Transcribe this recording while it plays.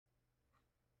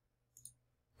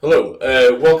Hello,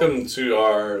 welcome to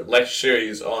our lecture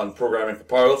series on programming for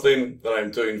powerlifting that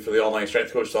I'm doing for the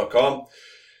onlinestrengthcoach.com.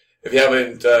 If you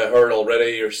haven't heard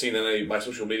already or seen any of my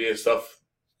social media stuff,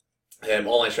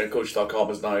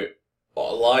 onlinestrengthcoach.com is now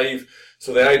live.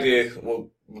 So the idea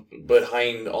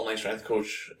behind Online Strength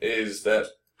Coach is that,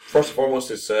 first and foremost,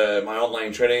 it's my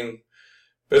online training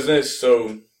business.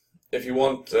 So if you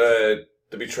want to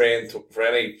be trained for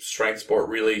any strength sport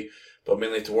really, but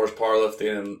mainly towards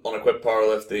powerlifting and unequipped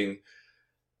powerlifting,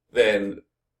 then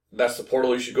that's the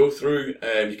portal you should go through.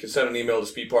 You can send an email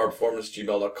to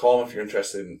speedpowerperformance@gmail.com if you're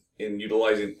interested in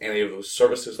utilizing any of those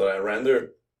services that I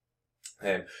render.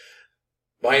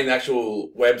 Behind the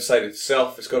actual website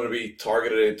itself, it's going to be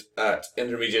targeted at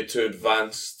intermediate to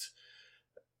advanced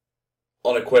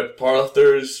unequipped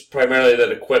powerlifters, primarily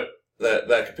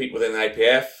that compete within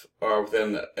IPF or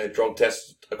within a drug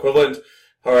test equivalent.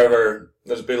 However,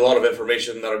 there's been a lot of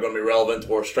information that are going to be relevant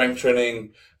for strength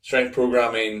training, strength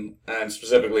programming, and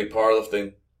specifically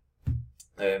powerlifting.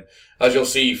 As you'll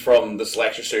see from this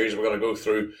lecture series we're going to go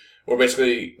through,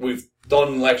 we've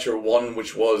done lecture 1,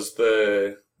 which was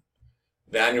the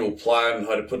annual plan,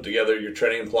 how to put together your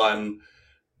training plan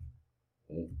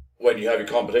when you have your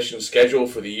competition schedule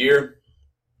for the year,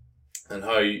 and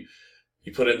how you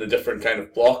put in the different kind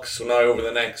of blocks. So now over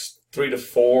the next 3 to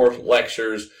 4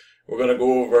 lectures, we're going to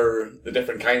go over the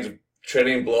different kinds of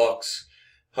training blocks,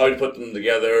 how to put them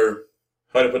together,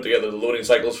 how to put together the loading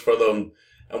cycles for them,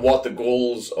 and what the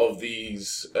goals of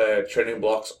these training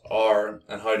blocks are,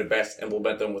 and how to best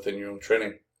implement them within your own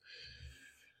training.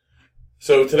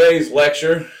 So today's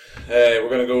lecture, we're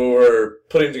going to go over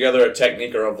putting together a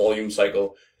technique or a volume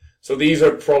cycle. So these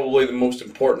are probably the most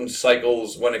important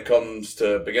cycles when it comes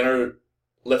to beginner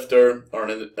lifter or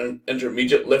an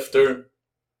intermediate lifter,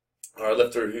 or a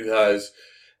lifter who has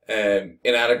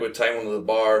inadequate time under the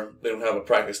bar. They don't have a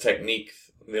practice technique.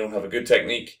 They don't have a good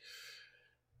technique.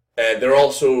 They're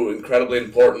also incredibly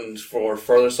important for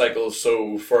further cycles.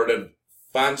 So for an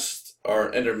advanced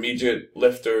or intermediate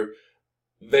lifter,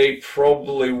 they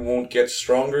probably won't get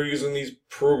stronger using these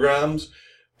programs,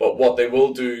 but what they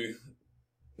will do,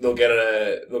 they'll get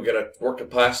a work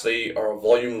capacity or a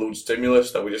volume load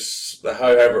stimulus as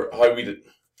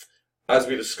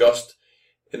we discussed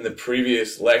in the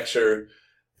previous lecture.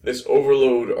 This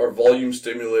overload or volume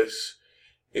stimulus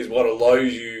is what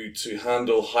allows you to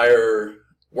handle higher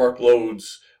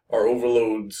workloads or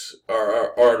overloads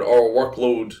or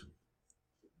workload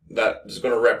that is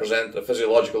going to represent a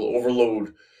physiological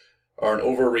overload or an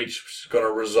overreach, which is going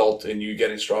to result in you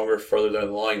getting stronger further down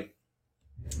the line.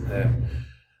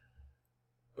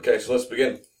 Okay, so let's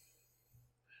begin.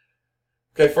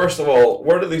 Okay, first of all,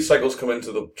 where do these cycles come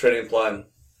into the training plan?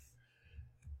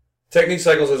 Technique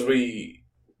cycles, as we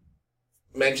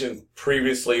mentioned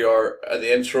previously or at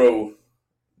the intro,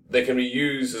 they can be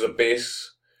used as a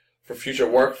base for future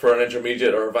work for an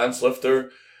intermediate or advanced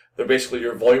lifter. They're basically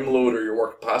your volume load or your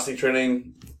work capacity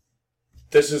training.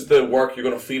 This is the work you're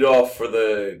going to feed off for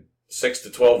the 6 to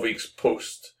 12 weeks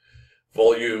post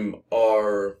volume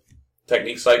or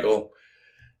technique cycle.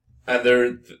 And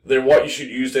they're what you should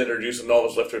use to introduce a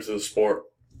novice lifter to the sport.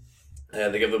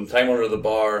 And they give them time under the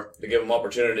bar. They give them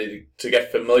opportunity to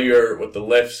get familiar with the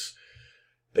lifts.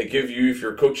 They give you, if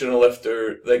you're coaching a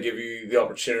lifter, they give you the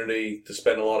opportunity to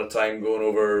spend a lot of time going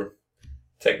over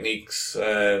techniques,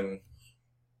 going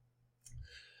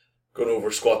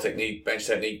over squat technique, bench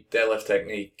technique, deadlift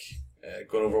technique,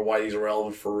 going over why these are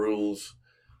relevant for rules,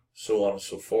 so on and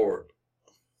so forth.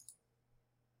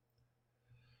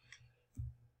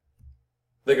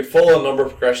 They could follow a number of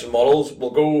progression models.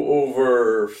 We'll go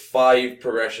over 5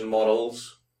 progression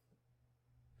models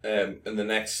in the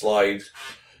next slide,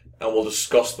 and we'll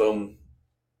discuss them,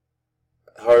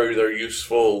 how they're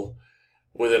useful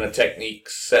within a technique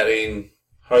setting,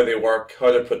 how they work,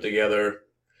 how they're put together,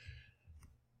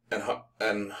 and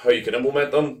how you can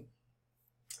implement them.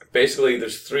 Basically,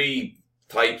 there's 3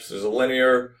 types. There's a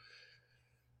linear,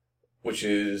 which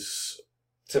is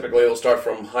typically it'll start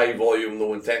from high volume,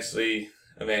 low intensity,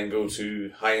 and then go to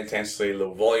high intensity,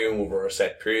 low volume over a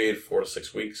set period, 4 to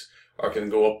 6 weeks, or can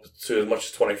go up to as much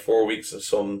as 24 weeks of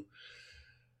some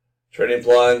training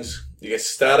plans. You get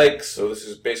static, so this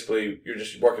is basically you're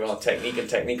just working on technique and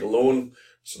technique alone,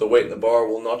 so the weight in the bar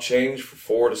will not change for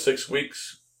 4 to 6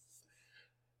 weeks.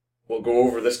 We'll go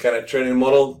over this kind of training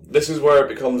model. This is where it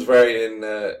becomes very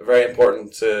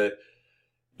important to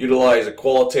utilize a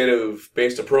qualitative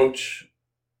based approach,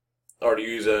 or to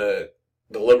use a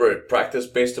deliberate practice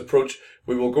based approach.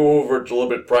 We will go over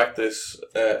deliberate practice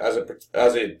as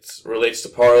it relates to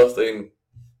powerlifting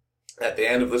at the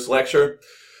end of this lecture.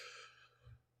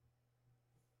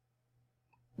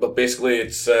 But basically,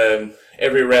 it's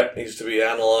every rep needs to be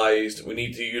analysed. We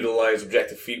need to utilise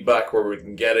objective feedback where we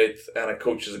can get it, and a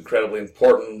coach is incredibly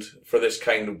important for this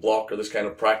kind of block or this kind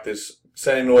of practice.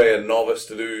 Sending away a novice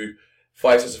to do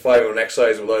 5 sets of 5 on an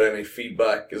exercise without any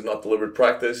feedback is not deliberate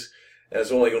practice, and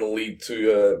it's only going to lead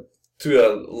to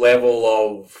a level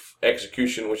of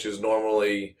execution which is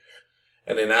normally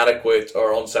an inadequate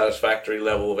or unsatisfactory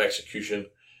level of execution.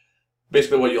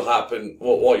 Basically, what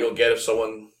you'll get if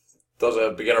someone does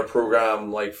a beginner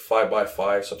program like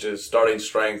 5x5, such as starting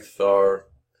strength or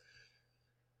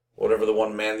whatever the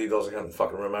one Mandy does, I can't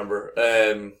fucking remember.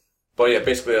 But yeah,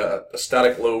 basically a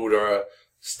static load or a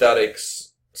static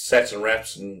sets and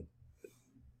reps, and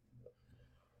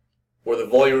where the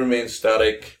volume remains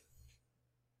static,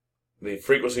 the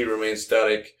frequency remains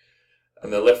static,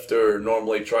 and the lifter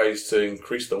normally tries to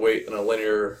increase the weight in a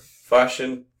linear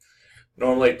fashion.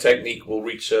 Normally, technique will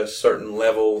reach a certain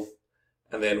level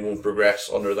and then won't progress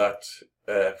under that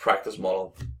practice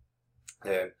model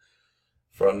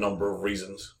for a number of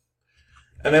reasons.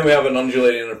 And then we have an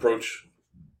undulating approach.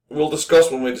 We'll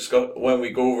discuss when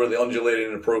we go over the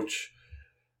undulating approach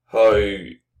how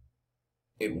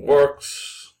it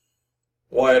works,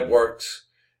 why it works,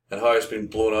 and how it's been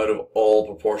blown out of all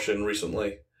proportion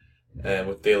recently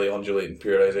with daily undulating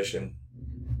periodization.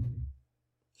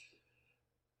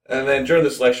 And then during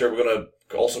this lecture, we're going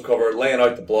to also cover laying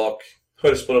out the block, how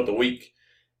to split up the week,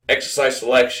 exercise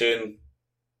selection,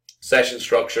 session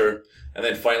structure, and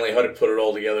then finally how to put it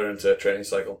all together into a training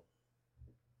cycle.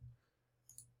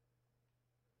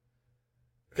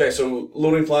 Okay, so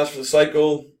loading plans for the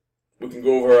cycle. We can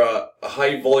go over a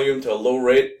high volume to a low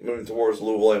rate, moving towards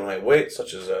low volume, high weight,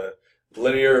 such as a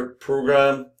linear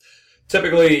program.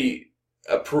 Typically,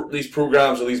 these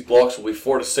programs or these blocks will be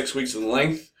 4 to 6 weeks in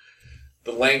length.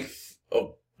 The length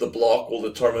of the block will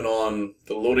determine on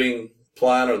the loading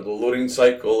plan or the loading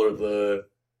cycle or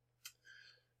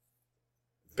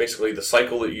basically the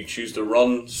cycle that you choose to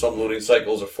run. Some loading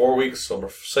cycles are 4 weeks, some are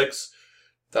 6.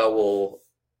 That will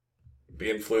be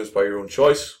influenced by your own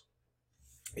choice.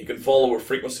 You can follow a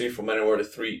frequency from anywhere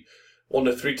to 1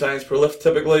 to 3 times per lift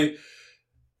typically.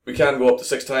 We can go up to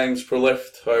 6 times per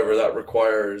lift, however that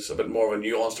requires a bit more of a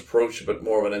nuanced approach, a bit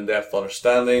more of an in-depth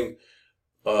understanding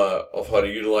of how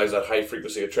to utilize that high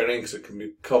frequency of training, because it can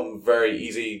become very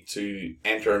easy to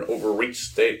enter an overreach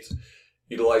state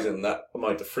utilizing that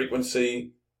amount of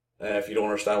frequency if you don't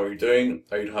understand what you're doing,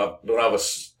 or you don't have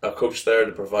a coach there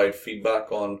to provide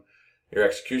feedback on your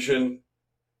execution.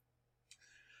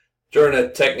 During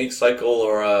a technique cycle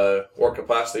or a work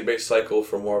capacity based cycle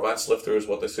for more advanced lifters,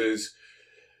 what this is,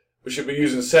 we should be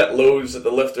using set loads that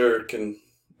the lifter can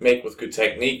make with good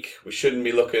technique. We shouldn't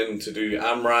be looking to do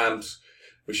AMRAMs.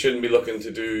 We shouldn't be looking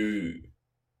to do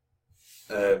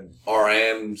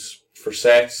RMs for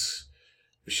sets.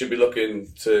 We should be looking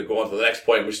to go on to the next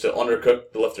point, which is to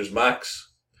undercook the lifter's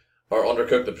max, or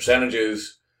undercook the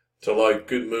percentages to allow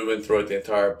good movement throughout the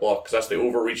entire block. Because that's the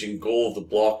overreaching goal of the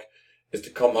block, is to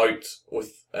come out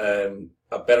with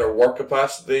a better work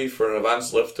capacity for an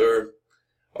advanced lifter,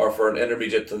 or for an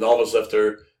intermediate to novice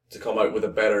lifter to come out with a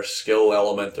better skill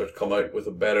element, or to come out with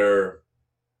a better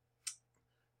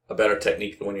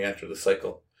technique than when you enter the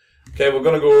cycle. Okay, we're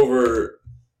going to go over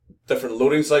different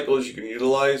loading cycles you can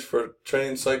utilize for a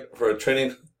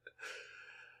training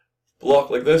block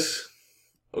like this.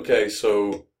 Okay,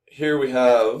 so here we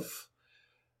have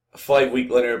a 5-week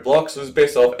linear block. So this is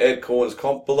based off Ed Cohen's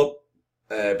comp build-up,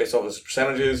 based off his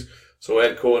percentages. So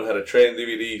Ed Cohen had a training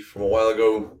DVD from a while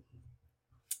ago,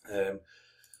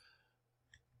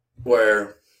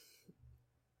 where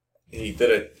he did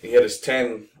it. He had his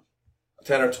 10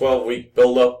 or 12 week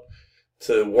build up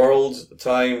to Worlds at the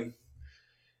time.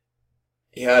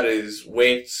 He had his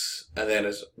weights, and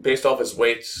then based off his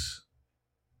weights,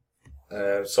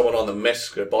 someone on the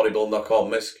MISC, bodybuilding.com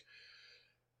MISC,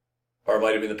 or it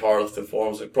might have been the powerlifting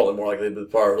forums, probably more likely the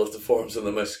powerlifting forums than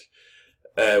the MISC,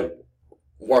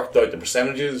 worked out the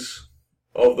percentages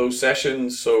of those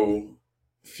sessions. So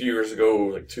a few years ago,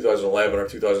 like 2011 or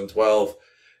 2012,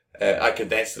 I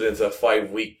condensed it into a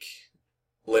 5-week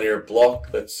linear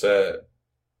block that's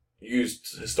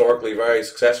used historically very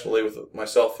successfully with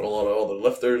myself and a lot of other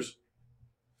lifters.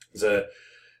 It's a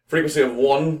frequency of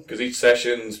 1, because each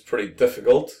session's pretty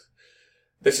difficult.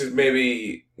 This is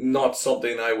maybe not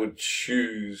something I would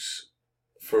choose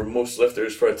for most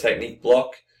lifters for a technique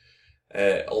block,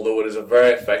 although it is a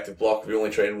very effective block. If you only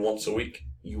train once a week,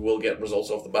 you will get results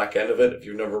off the back end of it if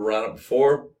you've never ran it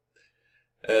before.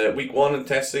 Week 1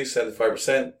 intensity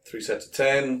 75%, 3 sets of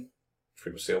 10,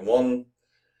 frequency of 1.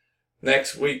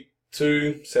 Next week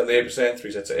 2, 78%,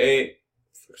 3 sets of 8,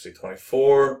 frequency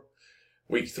 24.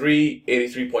 Week 3,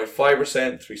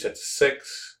 83.5%, 3 sets of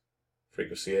 6,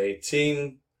 frequency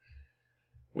 18.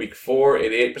 Week 4,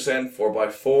 88%,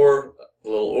 4x4, a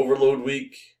little overload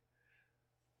week.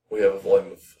 We have a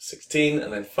volume of 16,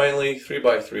 and then finally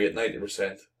 3x3 at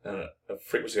 90%, and a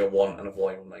frequency of 1 and a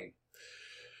volume of 9.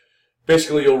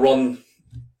 Basically, you'll run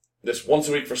this once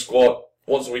a week for squat,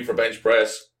 once a week for bench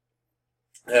press,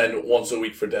 and once a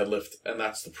week for deadlift, and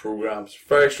that's the program. It's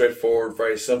very straightforward,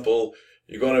 very simple.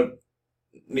 You're going to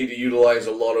need to utilize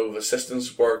a lot of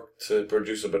assistance work to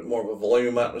produce a bit more of a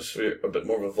volume atmosphere, a bit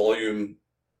more of a volume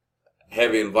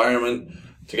heavy environment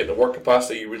to get the work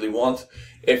capacity you really want.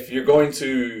 If you're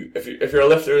a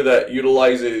lifter that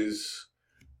utilizes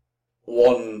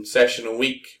one session a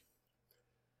week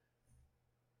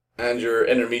and you're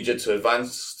intermediate to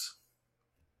advanced,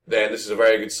 then this is a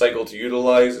very good cycle to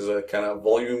utilize as a kind of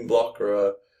volume block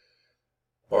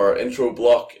or intro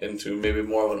block into maybe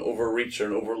more of an overreach or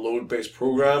an overload based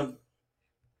program.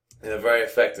 And a very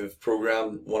effective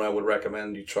program, one I would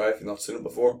recommend you try if you've not seen it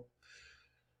before.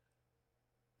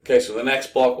 Okay, so the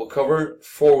next block we'll cover,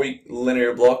 4-week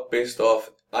linear block based off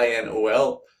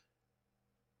INOL.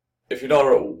 If you're not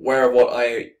aware of what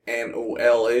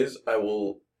INOL is,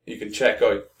 you can check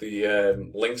out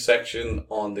the link section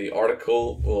on the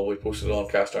article we posted on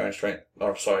on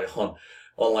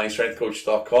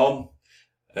onlinestrengthcoach.com,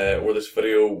 where this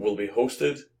video will be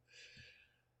hosted.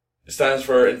 It stands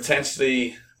for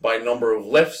intensity by number of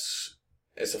lifts.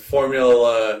 It's a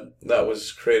formula that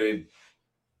was created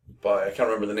by, I can't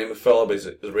remember the name of the fellow, but he's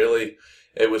Israeli.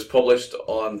 It was published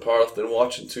on Powerlifting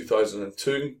Watch in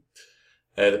 2002.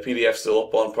 The PDF's still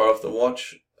up on Powerlifting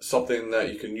Watch. Something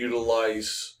that you can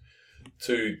utilize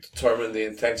to determine the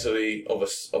intensity of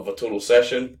a total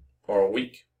session or a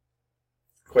week.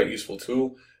 Quite useful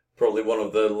tool. Probably one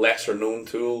of the lesser known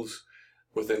tools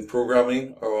within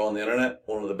programming or on the internet.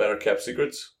 One of the better kept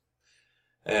secrets.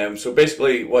 So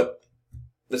basically,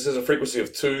 this is a frequency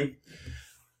of 2.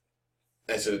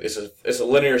 It's a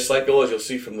linear cycle, as you'll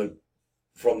see from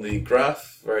the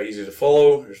graph. Very easy to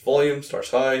follow. Here's volume,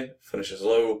 starts high, finishes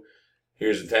low.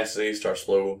 Here's intensity, starts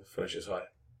low, finishes high.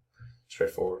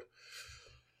 Straightforward.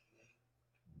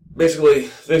 Basically,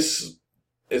 this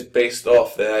is based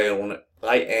off the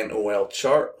INOL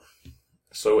chart.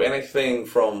 So anything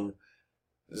from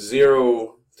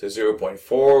 0 to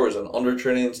 0.4 is an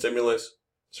undertraining stimulus.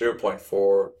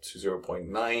 0.4 to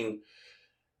 0.9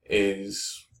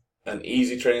 is an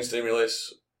easy training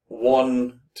stimulus.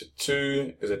 1 to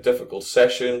 2 is a difficult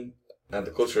session, and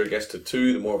the closer it gets to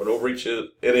 2, the more of an overreach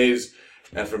it is.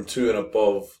 And from 2 and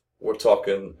above, we're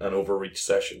talking an overreach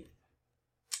session.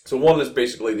 So 1 is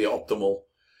basically the optimal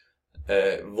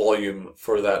volume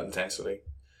for that intensity.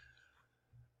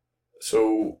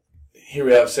 So here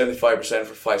we have 75%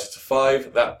 for 5 sets of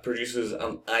 5. That produces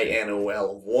an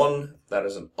INOL of 1. That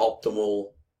is an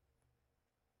optimal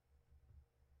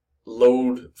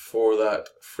load for that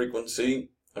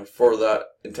frequency and for that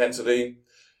intensity.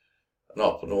 An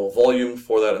optimal volume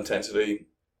for that intensity.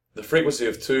 The frequency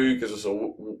of 2 gives us a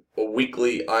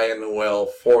weekly INOL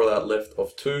for that lift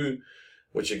of 2,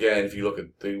 which again, if you look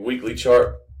at the weekly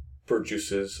chart,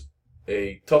 produces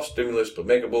a tough stimulus but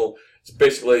makeable. It's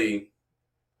basically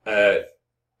at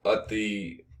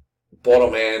the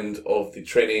bottom end of the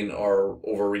training or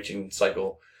overreaching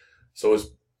cycle. So it's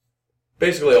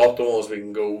basically optimal as we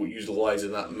can go,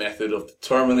 utilizing that method of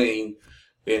determining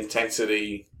the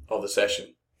intensity of the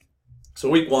session. So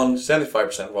week 1,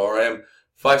 75% of RM,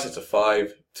 5 sets of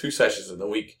 5, 2 sessions in the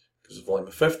week, gives a volume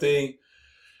of 50.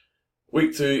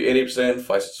 Week 2, 80%,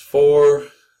 5 sets of 4,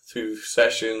 2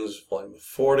 sessions, volume of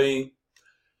 40.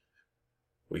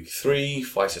 Week 3,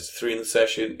 5 sets of 3 in the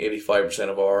session, 85%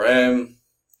 of RM,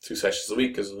 2 sessions a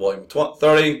week, gives a volume of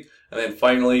 30. And then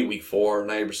finally, week 4,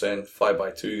 90%,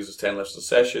 5x2 gives us 10 lifts a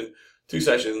session, 2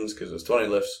 sessions gives us 20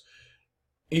 lifts.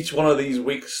 Each one of these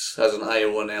weeks has an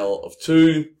INOL of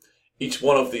 2. Each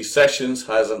one of these sessions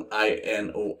has an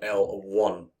INOL of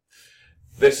 1.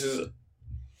 This is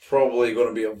probably going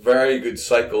to be a very good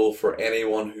cycle for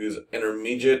anyone who's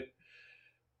intermediate.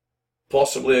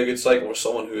 Possibly a good cycle for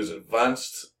someone who is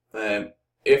advanced.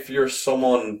 If you're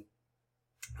someone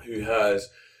who has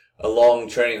a long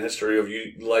training history of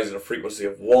utilizing a frequency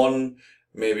of 1,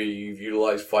 maybe you've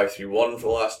utilized 531 for the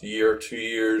last year or 2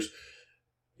 years,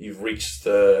 you've reached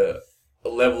a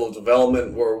level of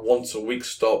development where once a week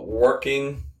stop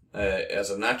working as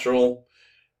a natural.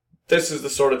 This is the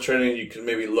sort of training you can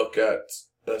maybe look at,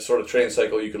 the sort of training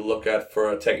cycle you could look at for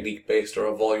a technique-based or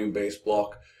a volume-based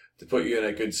block to put you in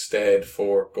a good stead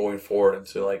for going forward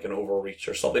into like an overreach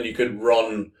or something you could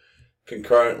run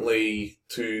concurrently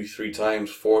 2, 3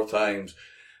 times, 4 times.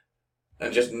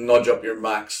 and just nudge up your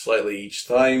max slightly each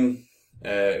time.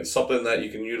 It's something that you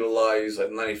can utilize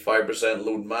at 95%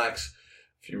 load max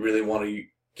if you really want to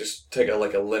just take a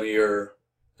linear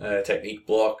technique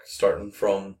block, starting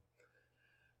from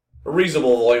a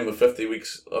reasonable volume of 50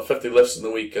 lifts in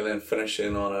the week, and then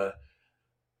finishing on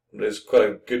there's quite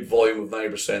a good volume of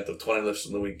 90% of 20 lifts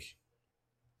in the week.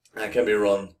 And it can be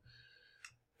run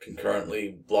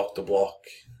concurrently, block to block,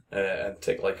 and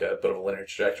take like a bit of a linear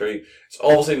trajectory. It's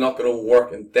obviously not going to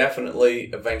work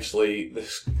indefinitely. Eventually,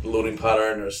 this loading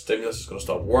pattern or stimulus is going to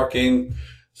stop working.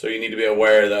 So you need to be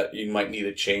aware that you might need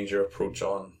to change your approach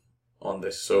on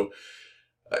this. So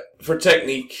for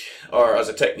technique, or as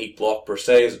a technique block per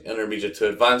se, as an intermediate to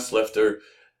advanced lifter,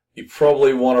 you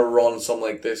probably want to run something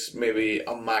like this, maybe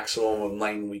a maximum of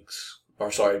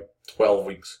 12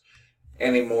 weeks.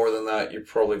 Any more than that, you're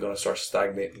probably going to start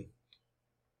stagnating.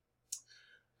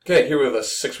 Okay, here we have a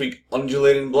 6-week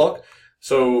undulating block.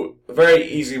 So a very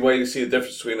easy way to see the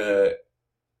difference between a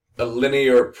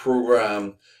linear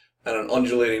program and an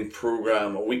undulating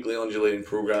program, a weekly undulating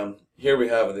program. Here we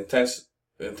have the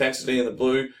intensity in the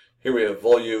blue. Here we have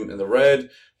volume in the red.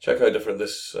 Check how different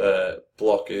this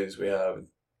block is. We have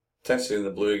intensity in the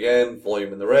blue again,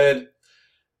 volume in the red.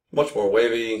 Much more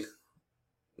wavy.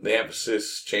 The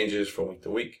emphasis changes from week to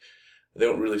week. They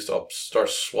don't really start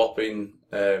swapping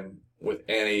with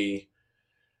any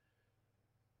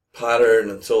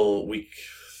pattern until week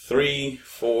 3,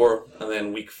 4, and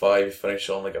then week 5 finish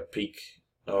on like a peak,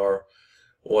 or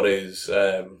what is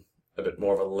a bit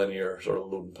more of a linear sort of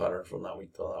loading pattern from that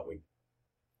week to that week.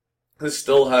 This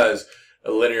still has a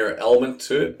linear element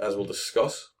to it, as we'll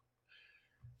discuss.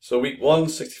 So week 1,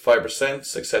 65%,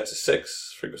 6 sets of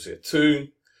 6, frequency of 2.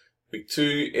 Week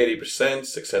 2, 80%,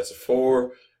 6 sets of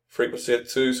 4, frequency of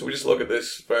 2. So we just look at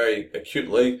this very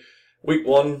acutely. Week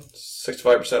 1, 65%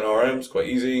 RMs, quite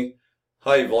easy.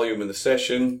 High volume in the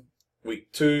session. Week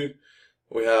 2,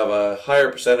 we have a higher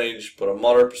percentage, but a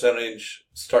moderate percentage,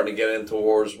 starting to get in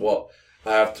towards what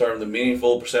I have termed the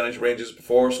meaningful percentage ranges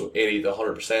before. So 80 to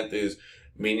 100% is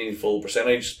meaningful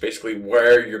percentage, basically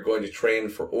where you're going to train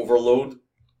for overload.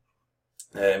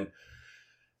 6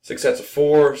 sets of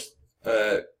 4,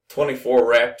 24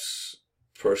 reps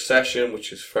per session,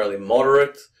 which is fairly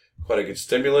moderate, quite a good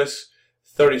stimulus.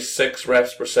 36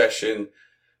 reps per session,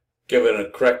 given a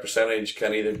correct percentage,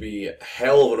 can either be a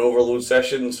hell of an overload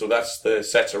session, so that's the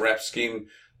sets of reps scheme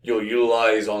you'll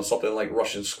utilize on something like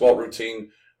Russian squat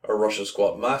routine or Russian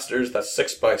squat masters. That's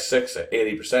 6 by 6 at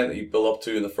 80% that you build up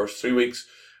to in the first 3 weeks,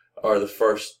 or the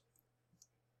first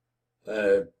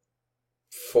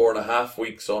 4.5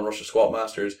 weeks on Russian squat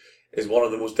masters is one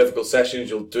of the most difficult sessions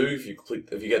you'll do if you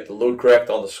get the load correct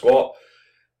on the squat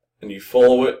and you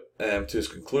follow it to its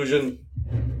conclusion.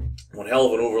 One hell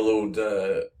of an overload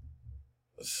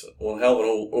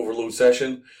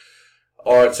session.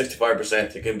 Or at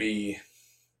 65%, it can be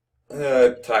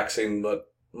taxing but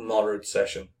moderate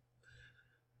session.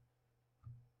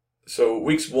 So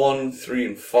weeks 1, 3,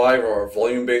 and 5 are our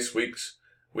volume-based weeks.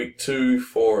 Week 2,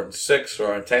 4, and 6 are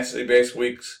our intensity-based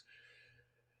weeks.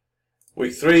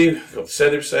 Week 3, we've got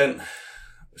 70%.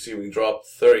 See, we can drop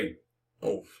 30.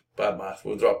 Oh, bad math.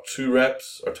 We'll drop 2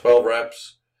 reps or 12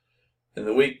 reps in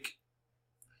the week.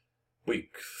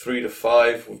 Week 3 to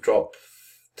 5, we've dropped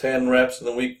 10 reps in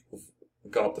the week.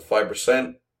 We've gone up to 5%.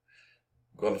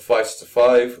 We've gone to 5 to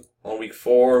 5. On week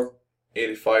 4,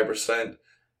 85%.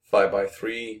 5 by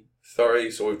 3,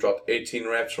 30. So we've dropped 18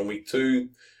 reps from week 2.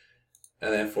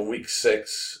 And then from week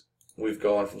 6, we've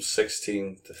gone from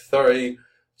 16 to 30.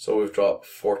 So we've dropped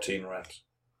 14 reps.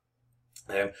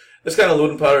 This kind of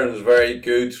loading pattern is very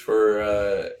good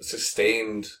for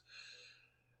sustained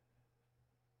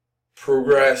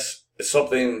progress. It's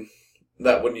something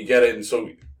that when you get in,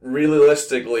 so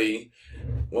realistically,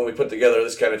 when we put together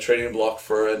this kind of training block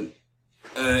for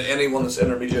anyone that's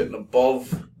intermediate and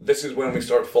above, this is when we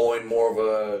start following more of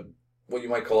a, what you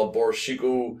might call a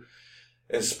Borshiko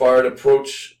inspired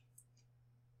approach.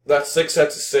 That 6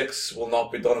 sets of 6 will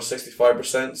not be done at 65%.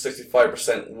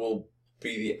 65% will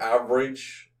be the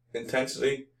average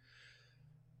intensity.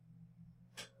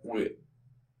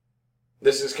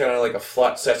 This is kind of like a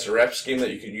flat sets of rep scheme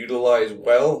that you can utilize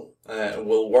well and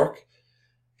will work.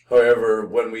 However,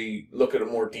 when we look at a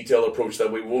more detailed approach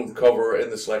that we won't cover in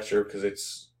this lecture because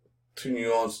it's too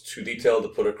nuanced, too detailed to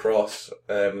put across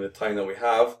in the time that we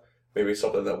have, maybe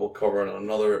something that we'll cover in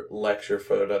another lecture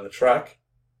further down the track.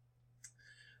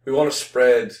 We want to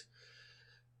spread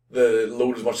the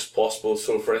load as much as possible.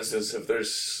 So for instance, if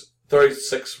there's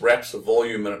 36 reps of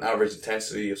volume and an average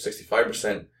intensity of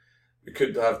 65%, we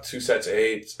could have 2 sets of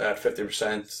 8 at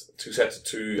 50%, 2 sets of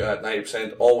 2 at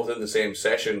 90%, all within the same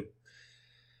session.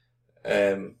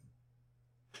 So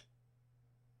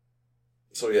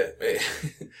yeah,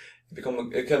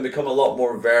 it can become a lot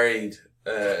more varied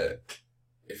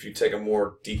if you take a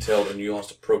more detailed and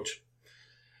nuanced approach.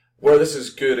 Where this is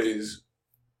good is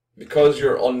because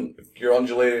you're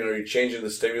undulating or you're changing the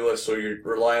stimulus, so you're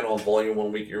relying on volume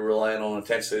one week, you're relying on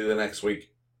intensity the next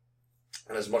week,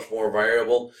 and it's much more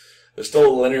variable. There's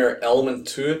still a linear element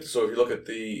to it, so if you look at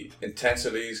the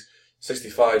intensities,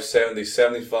 65, 70,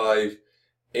 75,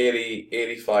 80,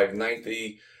 85,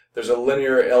 90, there's a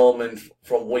linear element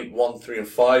from week 1, 3, and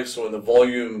 5, so in the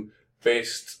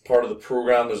volume-based part of the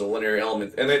program, there's a linear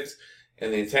element in it.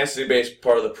 In the intensity-based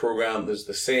part of the program, there's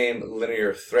the same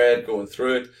linear thread going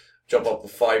through it, jump up to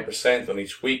 5% on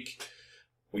each week.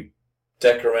 We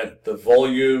decrement the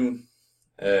volume,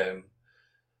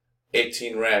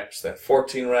 18 reps, then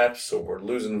 14 reps, so we're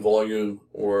losing volume,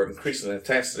 we're increasing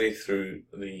intensity through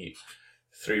the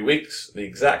 3 weeks. The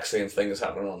exact same thing is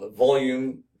happening on the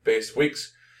volume-based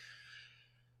weeks.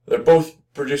 They're both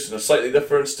producing a slightly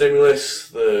different stimulus.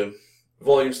 The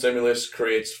volume stimulus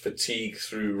creates fatigue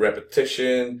through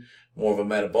repetition, more of a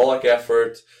metabolic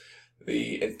effort.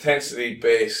 The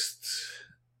intensity-based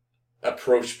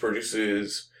approach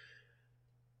produces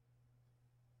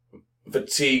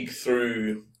fatigue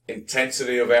through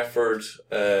intensity of effort,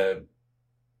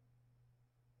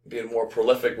 being more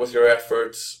prolific with your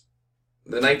efforts.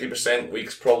 The 90%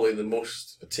 week's probably the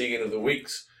most fatiguing of the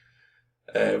weeks.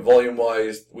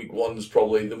 Volume-wise, week 1 is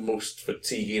probably the most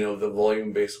fatiguing of the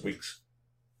volume-based weeks.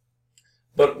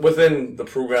 But within the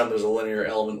program, there's a linear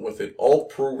element with it. All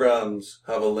programs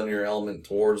have a linear element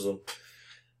towards them.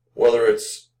 Whether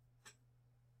it's,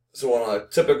 so on a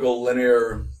typical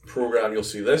linear program, you'll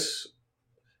see this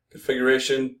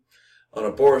configuration. On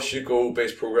a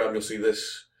Boris-Yuko-based program, you'll see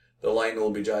this. The line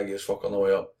will be jaggy as fuck on the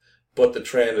way up. But the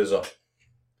trend is up.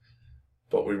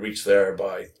 But we reach there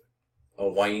by a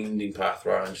winding path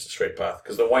rather than just a straight path.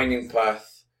 Because the winding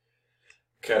path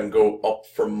can go up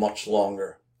for much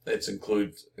longer. It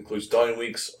includes down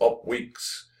weeks, up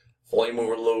weeks, volume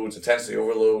overloads, intensity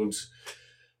overloads.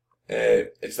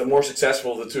 It's the more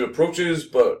successful of the two approaches,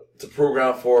 but to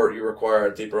program for it, you require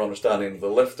a deeper understanding of the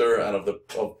lifter and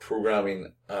of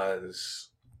programming as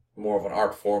more of an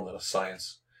art form than a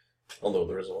science, although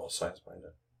there is a lot of science behind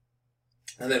it.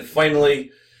 And then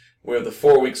finally, we have the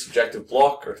 4-week subjective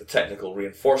block, or the technical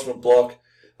reinforcement block.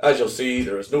 As you'll see,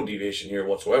 there is no deviation here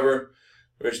whatsoever.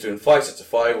 We're just doing 5 sets of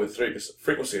 5 with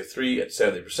frequency of 3 at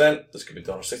 70%. This could be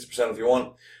done at 60% if you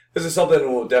want. This is something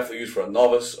we'll definitely use for a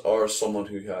novice or someone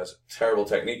who has terrible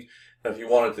technique. And if you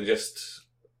wanted to just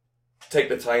take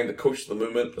the time to coach the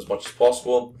movement as much as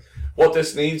possible. What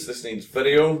this needs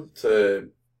video to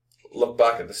look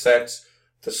back at the sets,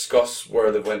 discuss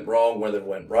where they went wrong, where they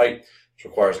went right. It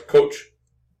requires a coach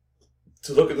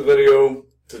to look at the video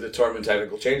to determine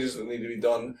technical changes that need to be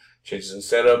done, changes in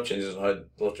setup, changes in how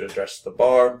to address the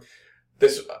bar.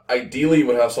 This ideally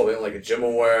would have something like a gym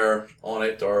aware on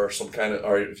it, or some kind of,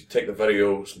 or if you take the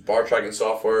video, some bar tracking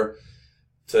software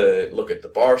to look at the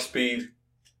bar speed.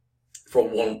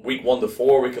 From week 1 to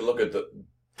 4, we can look at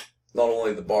not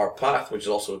only the bar path, which is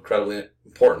also incredibly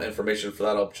important information for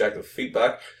that objective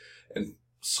feedback. In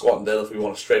squat and deadlift, we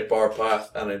want a straight bar path,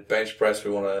 and in bench press,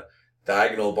 we want a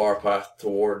diagonal bar path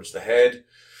towards the head,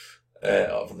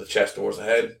 from the chest towards the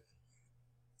head.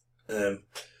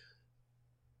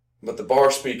 But the bar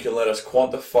speed can let us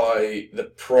quantify the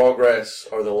progress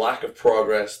or the lack of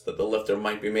progress that the lifter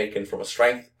might be making from a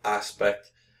strength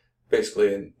aspect.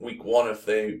 Basically, in week 1, if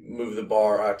they move the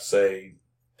bar at, say,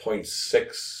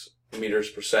 0.6 meters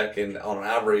per second on an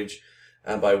average,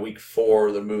 and by week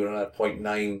 4, they're moving at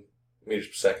 0.9 meters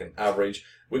per second average,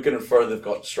 we can infer they've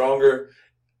gotten stronger.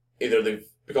 Either they've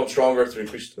become stronger through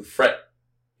increased fret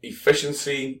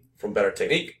efficiency from better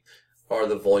technique, or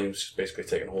the volume's basically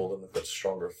taken hold and they've got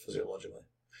stronger physiologically.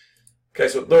 Okay,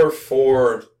 so there are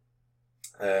 4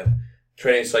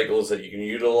 training cycles that you can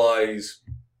utilize,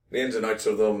 the ins and outs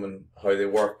of them and how they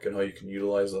work and how you can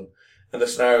utilize them, and the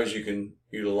scenarios you can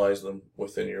utilize them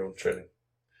within your own training.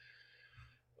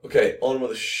 Okay, on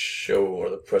with the show or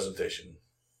the presentation.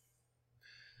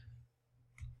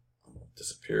 I'll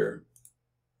disappear.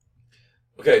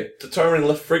 Okay, determining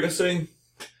lift frequency.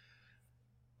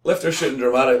 Lifters shouldn't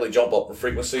dramatically jump up in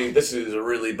frequency. This is a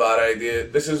really bad idea.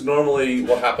 This is normally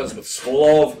what happens with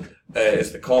Smolov.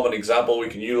 It's the common example we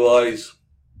can utilize.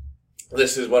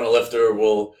 This is when a lifter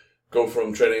will go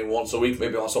from training once a week,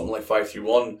 maybe on something like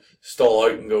 5-3-1, stall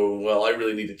out and go, well, I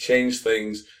really need to change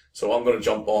things, so I'm going to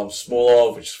jump on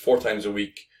Smolov, which is 4 times a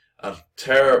week. And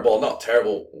not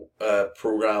terrible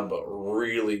program, but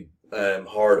really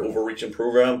hard overreaching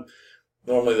program.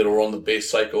 Normally they'll run the base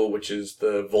cycle, which is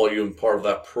the volume part of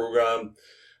that program,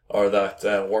 or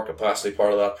that work capacity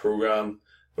part of that program.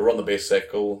 They'll run the base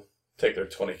cycle, take their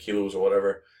 20 kilos or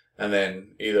whatever, and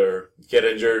then either get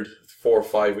injured 4 or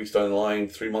 5 weeks down the line,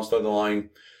 3 months down the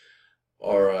line,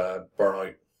 or burn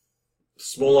out.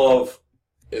 Small of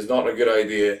is not a good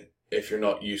idea if you're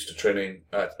not used to training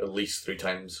at least 3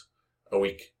 times a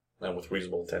week and with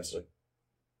reasonable intensity.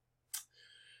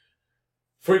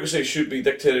 Frequency should be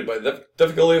dictated by the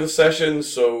difficulty of the session.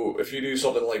 So if you do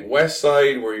something like West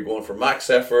Side, where you're going for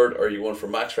max effort or you're going for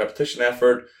max repetition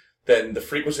effort, then the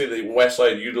frequency the West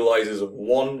Side utilizes of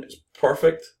 1 is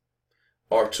perfect,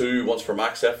 or 2, once for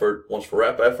max effort, once for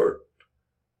rep effort.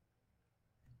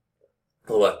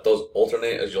 Well, that does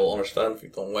alternate, as you'll understand if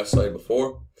you've done West Side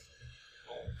before.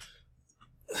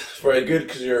 It's very good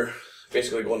because you're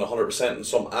basically going to 100% in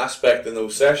some aspect in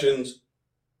those sessions.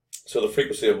 So the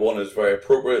frequency of 1 is very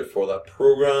appropriate for that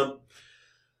program.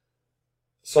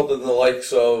 Something the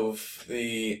likes of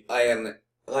the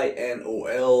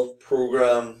INOL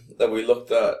program that we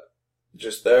looked at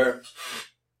just there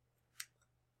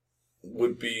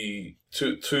would be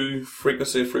 2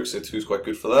 frequency. Frequency 2 is quite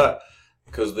good for that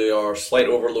because they are slight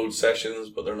overload sessions,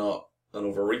 but they're not an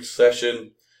overreach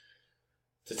session.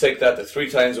 To take that to 3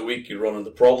 times a week, you run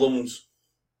into problems.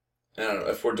 And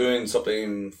if we're doing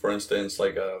something, for instance,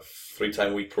 like a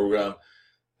 3-time-a-week program,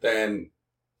 then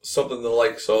something the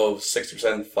likes of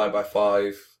 60%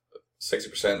 5x5,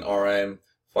 60% RM,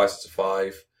 5 sets of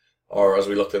 5, or as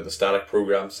we looked at the static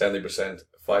program, 70%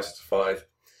 5 sets of 5.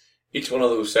 Each one of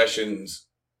those sessions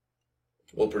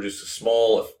will produce a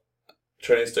small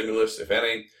training stimulus, if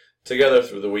any. Together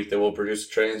through the week, they will produce a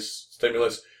training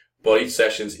stimulus, but each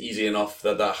session is easy enough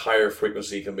that that higher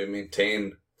frequency can be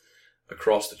maintained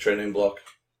across the training block.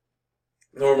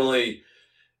 Normally,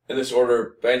 in this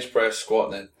order, bench press,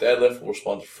 squat, and then deadlift will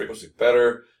respond to frequency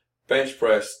better. Bench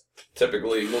press,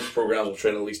 typically, most programs will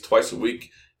train at least twice a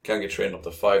week. Can get trained up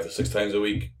to 5 to 6 times a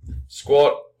week.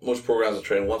 Squat, most programs will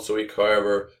train once a week.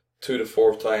 However, 2 to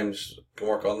 4 times can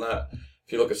work on that.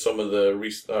 If you look at some of the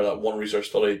that one research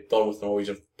study done with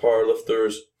Norwegian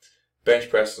powerlifters, bench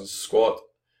press and squat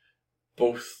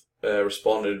both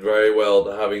responded very well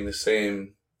to having the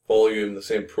same volume, the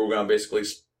same program, basically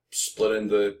split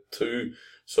into 2.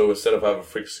 So instead of having a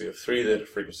frequency of 3, they had a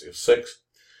frequency of 6.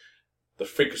 The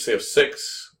frequency of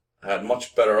 6 had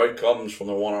much better outcomes from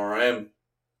the 1RM,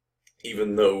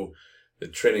 even though the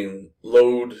training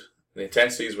load, the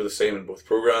intensities were the same in both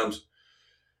programs.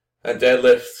 And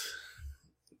deadlift,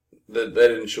 they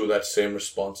didn't show that same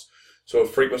response. So a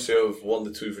frequency of 1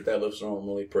 to 2 for deadlift is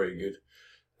normally pretty good.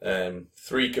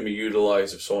 3 can be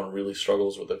utilized if someone really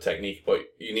struggles with the technique, but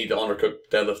you need to undercook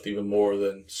deadlift even more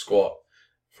than squat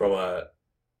from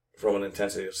an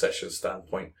intensity of session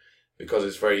standpoint, because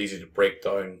it's very easy to break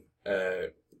down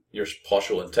your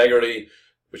postural integrity,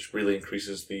 which really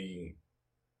increases the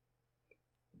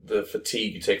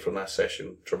fatigue you take from that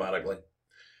session dramatically.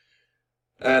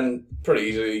 And pretty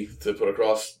easy to put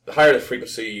across. The higher the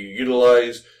frequency you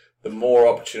utilize, the more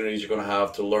opportunities you're going to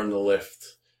have to learn the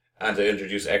lift and to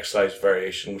introduce exercise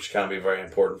variation, which can be very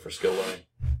important for skill learning.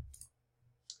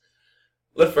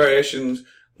 Lift variations.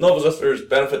 Novice lifters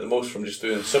benefit the most from just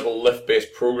doing a simple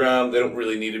lift-based program. They don't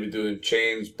really need to be doing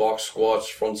chains, box squats,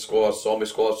 front squats, zombie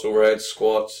squats, overhead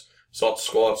squats,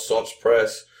 SOTS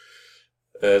press,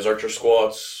 Zercher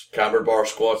squats, camber bar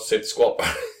squats, sit squat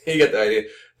bar. You get the idea.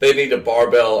 They need a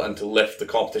barbell and to lift the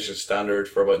competition standard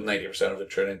for about 90% of the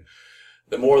training.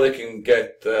 The more they can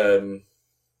get, the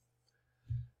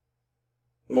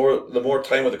more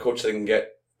time with the coach they can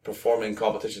get performing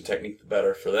competition technique, the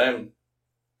better for them.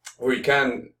 Where you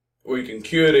can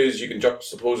cue it is you can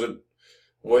juxtapose it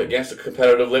against a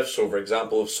competitive lift. So, for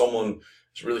example, if someone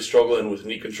is really struggling with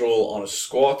knee control on a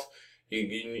squat, you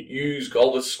can use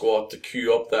goblet squat to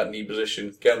cue up that knee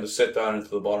position, get them to sit down into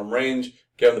the bottom range,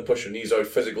 get them to push their knees out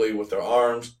physically with their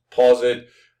arms, pause it,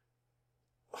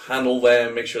 handle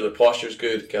them, make sure their posture is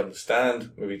good, get them to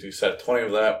stand, maybe do a set of 20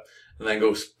 of that, and then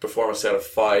go perform a set of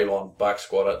 5 on back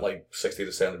squat at like 60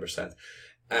 to 70%.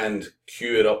 And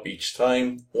cue it up each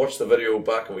time. Watch the video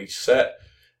back of each set.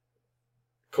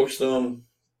 Coach them.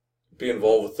 Be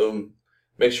involved with them.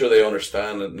 Make sure they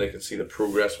understand and they can see the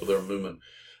progress with their movement.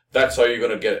 That's how you're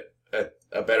going to get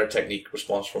a better technique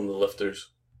response from the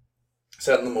lifters.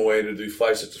 Setting them away to do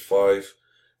 5 sets of 5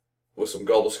 with some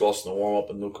goblet squats in the warm-up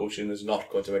and no coaching is not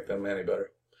going to make them any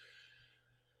better.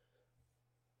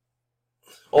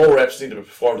 All reps need to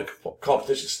perform the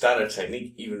competition standard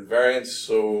technique, even variance.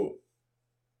 So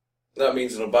that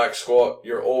means in a back squat,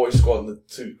 you're always squatting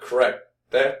to correct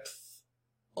depth,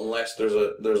 unless there's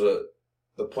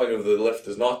the point of the lift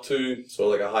is not to, so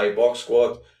like a high box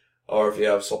squat, or if you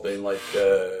have something like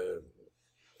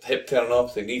hip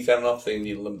tendinopathy, knee tendinopathy, they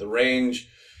need to limit the range,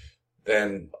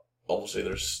 then obviously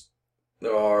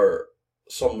there are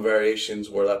some variations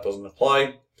where that doesn't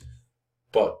apply.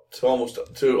 But to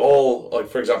all, like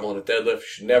for example in a deadlift, you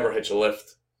should never hitch a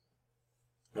lift.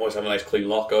 Always have a nice clean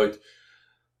lockout.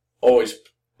 Always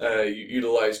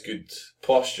utilize good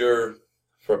posture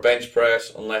for a bench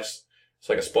press, unless it's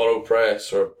like a spot-out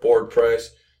press or a board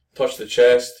press. Touch the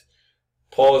chest.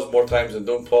 Pause more times than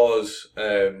don't pause.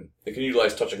 You can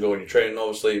utilize touch and go when you're training,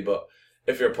 obviously, but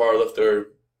if you're a powerlifter,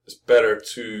 it's better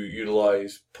to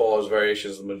utilize pause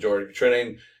variations the majority of your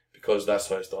training, because that's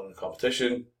how it's done in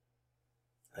competition.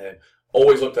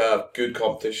 Always look to have good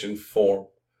competition form.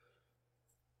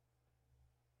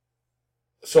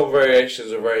 Some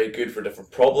variations are very good for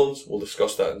different problems. We'll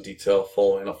discuss that in detail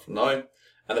following up from now.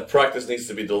 And the practice needs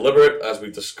to be deliberate, as we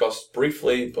discussed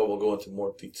briefly, but we'll go into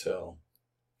more detail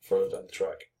further down the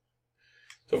track.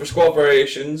 So for squat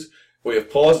variations, we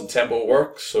have pause and tempo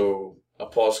work. So a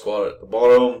pause squat at the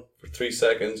bottom for 3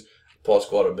 seconds, a pause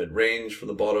squat at mid-range from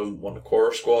the bottom, 1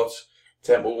 1/4 squats.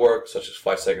 Tempo work, such as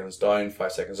 5 seconds down,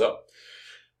 5 seconds up.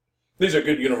 These are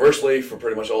good universally for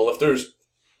pretty much all lifters.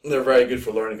 They're very good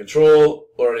for learning control,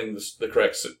 learning the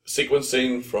correct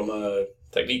sequencing from a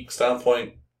technique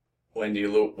standpoint. When do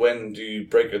you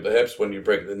break at the hips? When do you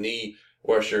break at the knee?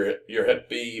 Where's your hip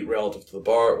be relative to the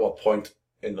bar? At what point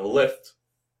in the lift?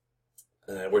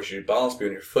 Where should your balance be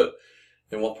on your foot?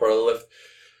 In what part of the lift?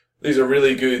 These are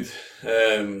really good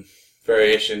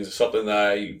variations. It's something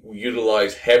that I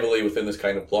utilize heavily within this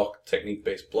kind of block,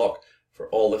 technique-based block, for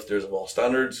all lifters of all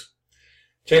standards.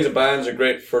 Chains and bands are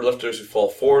great for lifters who fall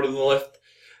forward in the lift.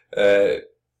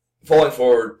 Falling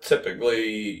forward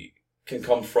typically can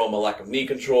come from a lack of knee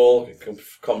control. It can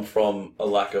come from a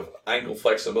lack of ankle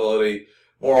flexibility.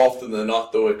 More often than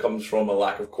not, though, it comes from a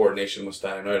lack of coordination with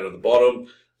standing out at the bottom.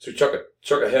 So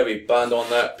chuck a heavy band on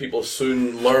that. People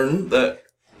soon learn that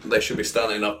they should be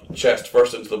standing up chest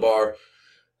first into the bar,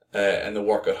 and they'll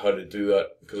work out how to do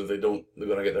that, because if they don't, they're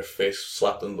going to get their face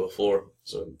slapped into the floor.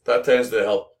 So that tends to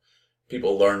help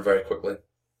people learn very quickly.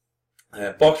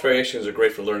 Box variations are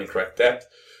great for learning correct depth.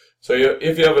 So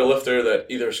if you have a lifter that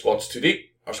either squats too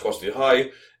deep or squats too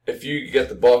high, if you get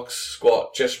the box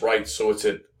squat just right so it's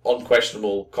at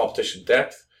unquestionable competition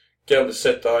depth, get them to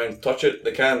sit down, touch it.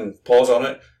 They can pause on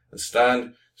it and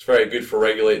stand. It's very good for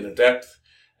regulating the depth.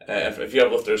 If you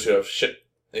have lifters who have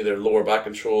either lower back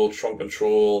control, trunk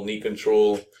control, knee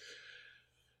control,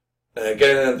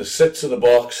 getting them to sit to the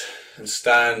box and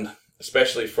stand,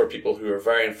 especially for people who are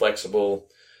very inflexible,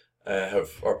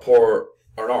 are poor,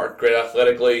 are not great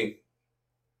athletically,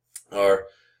 or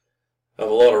have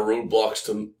a lot of roadblocks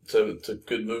to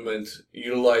good movement,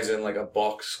 utilizing like a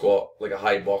box squat, like a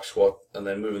high box squat, and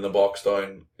then moving the box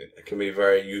down, it can be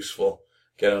very useful.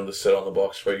 Getting them to sit on the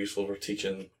box, very useful for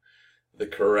teaching the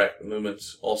correct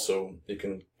movements. Also, you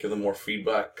can give them more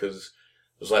feedback because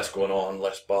there's less going on,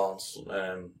 less balance,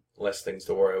 less things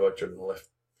to worry about during the lift.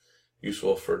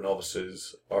 Useful for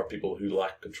novices or people who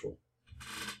lack control.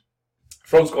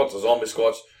 Front squats or zombie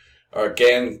squats are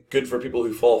again good for people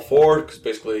who fall forward, because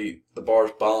basically the bar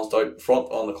is balanced out in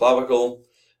front on the clavicle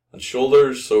and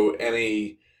shoulders, so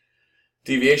any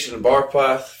deviation in bar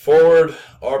path forward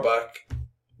or back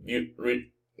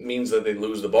means that they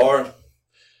lose the bar.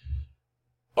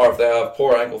 Or if they have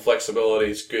poor ankle flexibility,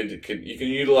 it's good. You can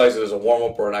utilize it as a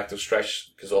warm-up or an active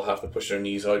stretch, because they'll have to push their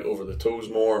knees out over the toes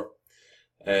more,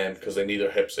 because they need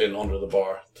their hips in under the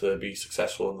bar to be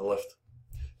successful in the lift.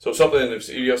 So if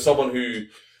you have someone who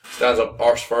stands up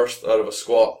arse first out of a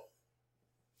squat,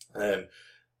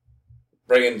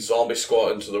 bringing zombie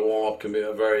squat into the warm-up can be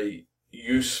a very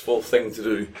useful thing to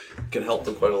do. It can help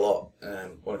them quite a lot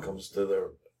when it comes to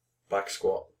their back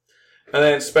squat. And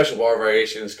then special bar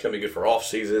variations can be good for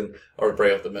off-season or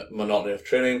break up the monotony of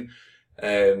training.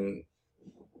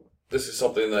 This is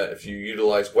something that if you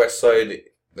utilize west side,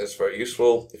 that's very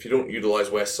useful. If you don't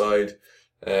utilize west side,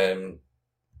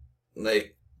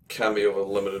 they can be of a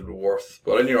limited worth.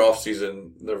 But in your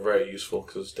off-season, they're very useful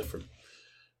because it's different.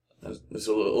 It's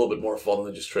a little bit more fun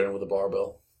than just training with a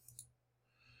barbell.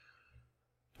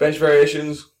 Bench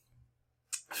variations.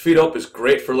 Feet up is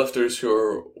great for lifters who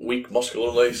are weak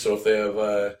muscularly. So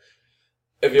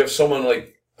if you have someone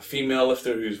like a female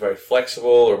lifter who's very flexible,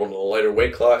 or one of the lighter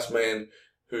weight class men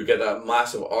who get that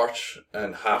massive arch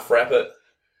and half rep it,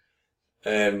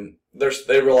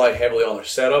 they rely heavily on their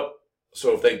setup.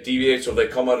 So if they deviate, so if they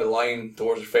come out of line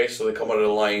towards their face, so they come out of the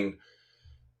line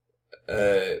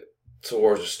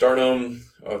towards the sternum,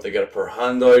 or if they get a per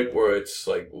hand out where it's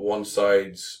like one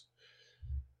side's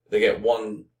they get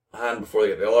one hand before they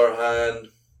get the other hand.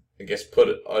 It gets put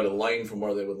out of line from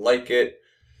where they would like it.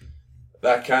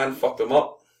 That can fuck them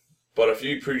up. But if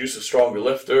you produce a stronger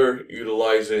lifter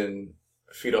utilizing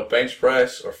feet up bench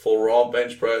press or full raw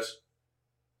bench press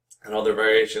and other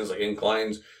variations like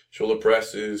inclines, shoulder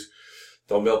presses,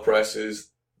 dumbbell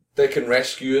presses, they can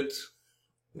rescue it.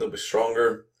 They'll be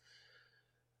stronger.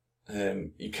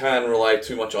 You can rely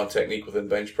too much on technique within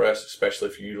bench press, especially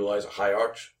if you utilize a high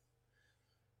arch.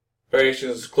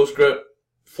 Variations, close grip,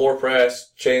 floor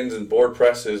press, chains and board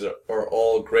presses are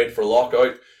all great for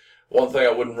lockout. One thing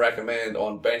I wouldn't recommend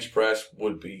on bench press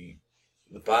would be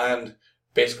the band,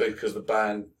 basically because the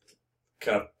band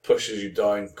kind of pushes you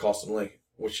down constantly,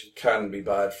 which can be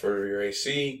bad for your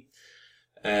AC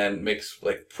and makes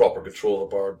like proper control of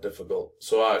the bar difficult.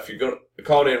 So if you're going to,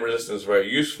 accommodating resistance is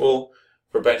very useful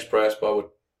for bench press, but I would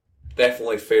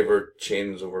definitely favor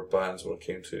chains over bands when it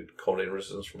came to accommodating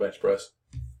resistance for bench press.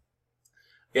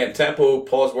 Again, tempo,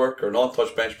 pause work, or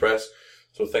non-touch bench press.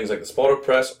 So things like the spotter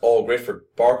press, all great for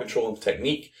bar control and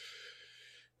technique.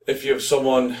 If you have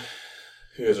someone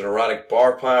who has an erratic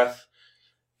bar path,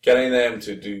 getting them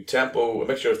to do tempo, a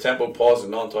mixture of tempo, pause,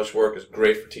 and non-touch work is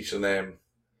great for teaching them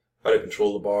how to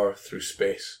control the bar through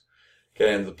space.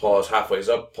 Getting them to pause halfway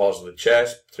up, pause to the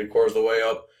chest, 3/4 of the way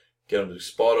up, get them to do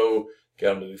spotto,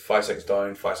 get them to do 5 seconds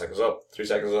down, 5 seconds up, 3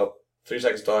 seconds up, 3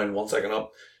 seconds down, 1 second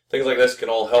up. Things like this can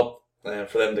all help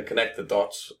for them to connect the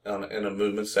dots in a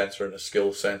movement sense or in a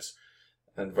skill sense,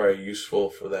 and very useful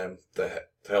for them to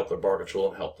help their bar control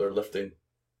and help their lifting.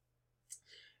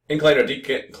 Incline or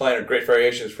decline are great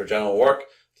variations for general work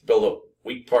to build up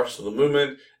weak parts of the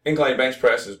movement. Incline bench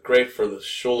press is great for the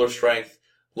shoulder strength,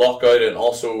 lockout, and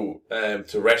also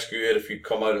to rescue it if you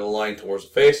come out of the line towards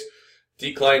the face.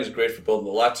 Decline is great for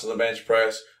building the lats of the bench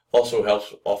press, also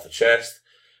helps off the chest.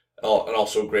 And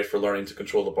also great for learning to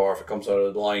control the bar if it comes out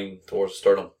of the line towards the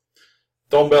sternum.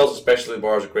 Dumbbells, especially the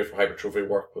bars, are great for hypertrophy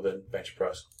work within bench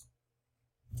press.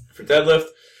 For deadlift,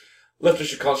 lifters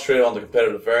should concentrate on the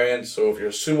competitive variant. So if you're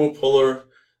a sumo puller,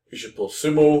 you should pull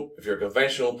sumo. If you're a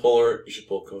conventional puller, you should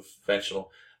pull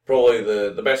conventional. Probably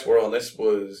the best word on this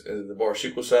was in the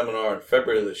Borashiko seminar in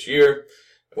February of this year,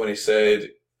 when he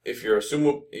said, if you're a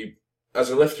sumo,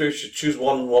 as a lifter, you should choose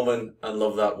one woman and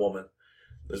love that woman.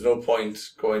 There's no point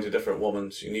going to different women.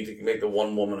 You need to make the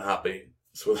one woman happy.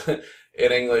 So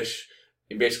in English,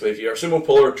 basically, if you're a sumo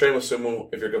puller, train with sumo.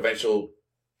 If you're a conventional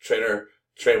trainer,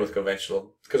 train with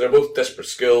conventional. Because they're both disparate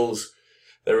skills.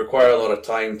 They require a lot of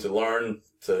time to learn,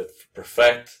 to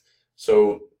perfect.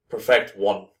 So perfect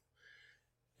one.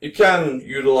 You can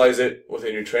utilize it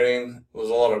within your training. There's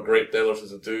a lot of great deadlifters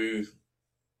that do.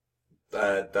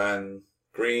 Dan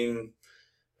Green,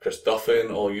 Chris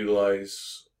Duffin all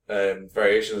utilize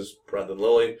variations, Brandon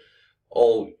Lilly,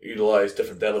 all utilize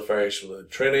different deadlift variations within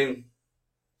training.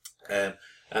 And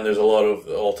there's a lot of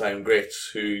all-time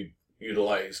greats who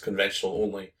utilize conventional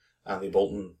only. Andy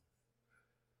Bolton,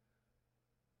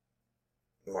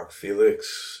 Mark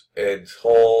Felix, Ed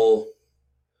Hall,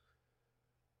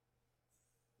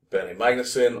 Benny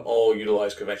Magnuson, all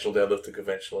utilize conventional deadlift and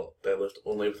conventional deadlift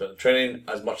only within the training.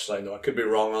 As much as I know, I could be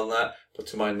wrong on that, but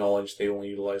to my knowledge, they only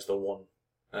utilize the one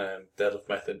deadlift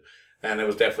method, and it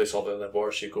was definitely something that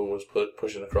Borashiko was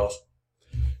pushing across.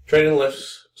 Training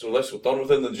lifts, so lifts done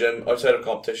within the gym, outside of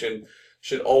competition,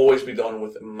 should always be done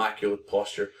with immaculate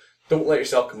posture. Don't let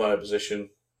yourself come out of position.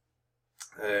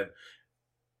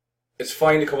 It's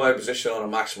fine to come out of position on a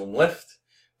maximum lift,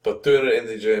 but doing it in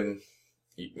the gym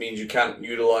means you can't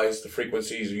utilize the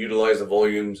frequencies, utilize the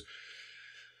volumes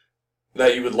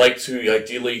that you would like to,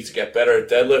 ideally, to get better at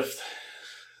deadlift.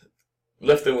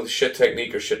 Lifting with shit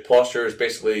technique or shit posture is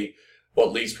basically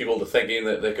what leads people to thinking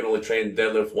that they can only train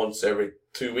deadlift once every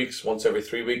 2 weeks, once every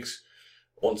 3 weeks,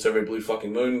 once every blue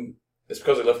fucking moon. It's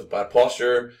because they lift with bad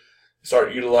posture. They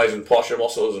start utilizing posture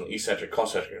muscles in an eccentric,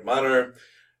 concentric manner.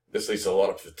 This leads to a lot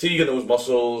of fatigue in those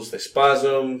muscles. They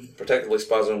spasm, protectively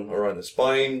spasm around the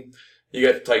spine. You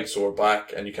get a tight sore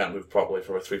back and you can't move properly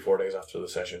for about 3-4 days after the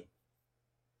session.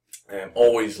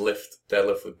 Always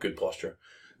deadlift with good posture.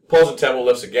 Pause and tempo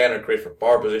lifts again are great for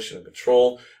bar position and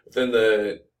control. Within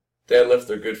the deadlift,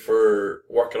 they're good for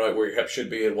working out where your hips should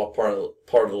be and what part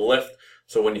of the lift.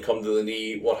 So when you come to the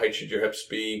knee, what height should your hips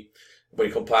be? When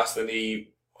you come past the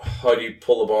knee, how do you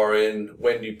pull the bar in?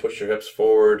 When do you push your hips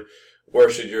forward? Where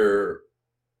should your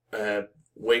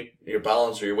weight, your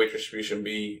balance or your weight distribution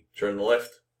be during the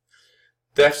lift?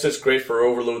 Deficit's great for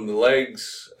overloading the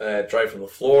legs, drive from the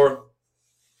floor.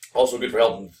 Also good for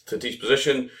helping to teach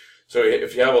position. So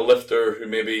if you have a lifter who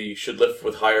maybe should lift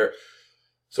with higher,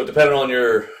 so depending on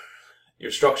your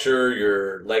structure,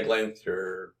 your leg length,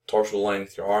 your torso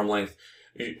length, your arm length,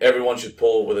 Everyone should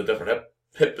pull with a different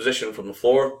hip position from the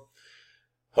floor.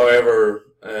 However,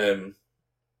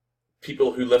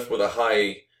 people who lift with a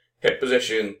high hip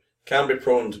position can be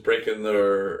prone to breaking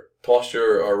their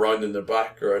posture or rounding their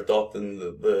back or adopting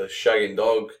the shagging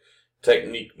dog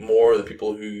technique more than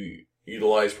people who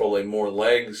utilize probably more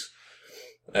legs.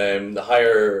 The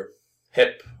higher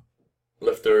hip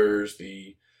lifters,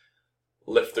 the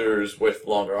lifters with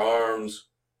longer arms,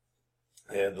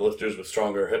 and the lifters with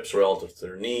stronger hips relative to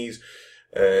their knees,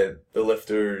 the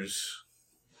lifters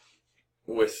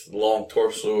with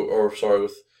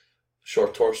with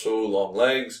short torso, long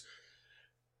legs.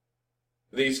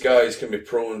 These guys can be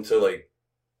prone to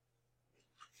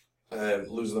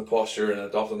losing the posture and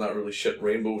adopting that really shit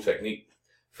rainbow technique.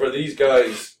 For these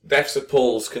guys, deficit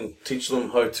pulls can teach them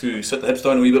how to set the hips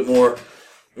down a wee bit more,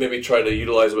 maybe try to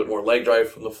utilize a bit more leg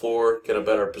drive from the floor, get a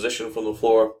better position from the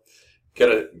floor,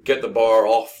 get the bar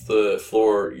off the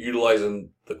floor, utilizing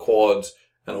the quads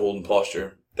and holding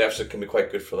posture. Deficit can be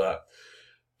quite good for that.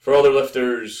 For other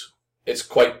lifters, it's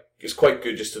quite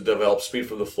good just to develop speed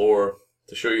from the floor,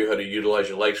 to show you how to utilize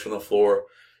your legs from the floor.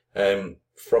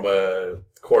 From a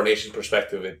coordination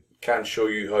perspective, it can show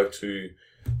you how to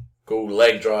go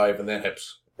leg drive and then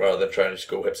hips, rather than trying to just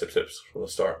go hips, hips, hips from the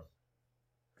start.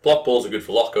 Block pulls are good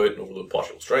for lockout and overload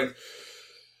postural strength.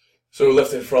 So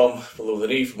lifting from below the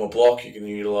knee from a block, you can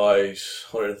utilize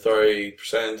 130%,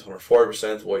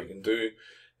 140% of what you can do.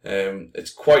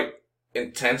 It's quite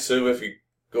intensive if you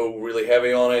go really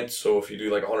heavy on it. So if you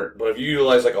do 100, but if you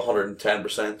utilize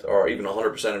 110% or even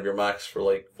 100% of your max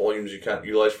for volumes you can't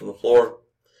utilize from the floor.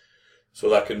 So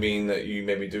that could mean that you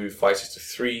maybe do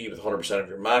 563 with 100% of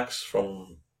your max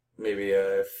from maybe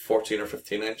a 14 or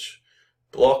 15 inch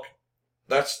block.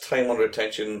 That's time under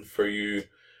tension for you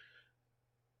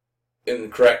in the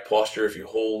correct posture. If you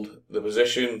hold the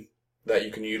position that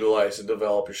you can utilize to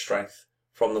develop your strength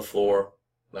from the floor,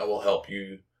 that will help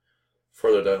you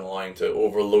further down the line to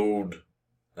overload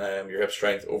your hip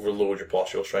strength, overload your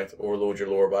postural strength, overload your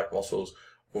lower back muscles,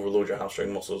 overload your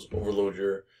hamstring muscles, overload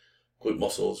your glute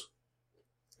muscles.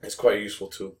 It's quite a useful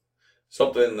tool.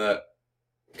 Something that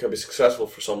can be successful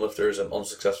for some lifters and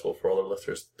unsuccessful for other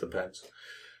lifters, depends.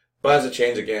 Bands of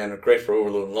chains again are great for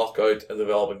overloading lockout and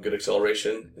developing good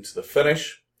acceleration into the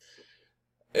finish.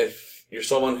 If you're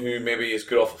someone who maybe is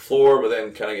good off the floor but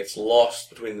then kind of gets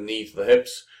lost between the knee to the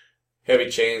hips,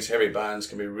 heavy chains, heavy bands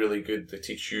can be really good to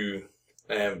teach you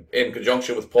in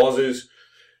conjunction with pauses.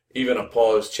 Even a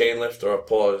pause chain lift or a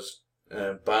pause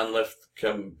band lift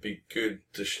can be good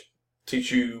to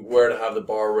teach you where to have the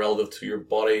bar relative to your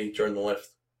body during the lift.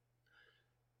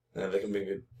 They can be a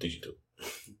good teaching tool.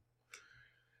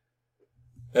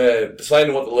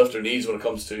 Deciding what the lifter needs when it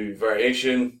comes to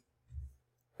variation.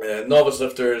 Novice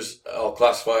lifters I'll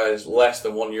classify as less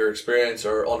than 1 year experience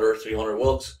or under 300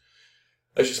 Wilks.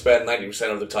 They should spend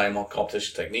 90% of their time on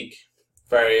competition technique.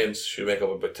 Variants should make up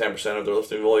about 10% of their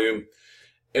lifting volume.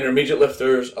 Intermediate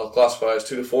lifters I'll classify as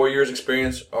 2 to 4 years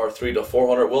experience or 3 to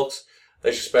 400 Wilks.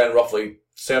 They should spend roughly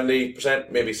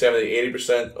 70%, maybe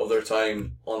 70-80% of their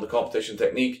time on the competition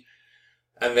technique,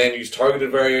 and then use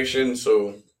targeted variation.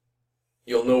 So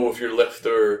you'll know if your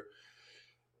lifter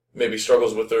maybe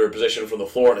struggles with their position from the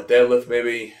floor in a deadlift,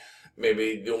 maybe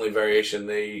the only variation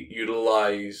they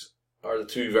utilize, or the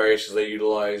two variations they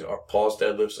utilize, are pause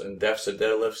deadlifts and deficit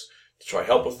deadlifts to try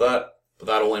help with that. But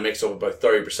that only makes up about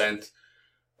 30%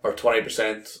 or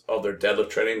 20% of their deadlift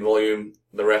training volume.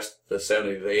 The rest, the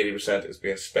 70-80%, is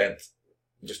being spent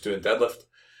just doing deadlift,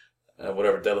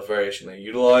 whatever deadlift variation they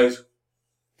utilize.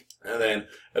 And then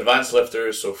advanced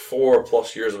lifters, so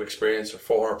 4+ years of experience or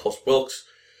 400+ Wilks,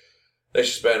 they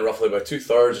should spend roughly about 2/3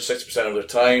 or 60% of their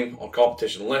time on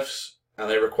competition lifts, and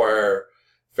they require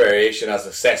variation as a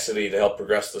necessity to help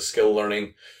progress the skill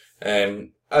learning.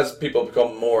 As people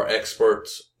become more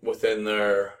experts within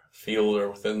their field or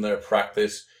within their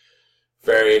practice,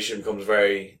 variation becomes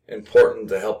very important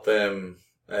to help them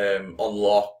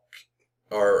unlock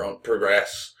or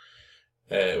progress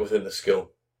within the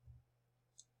skill.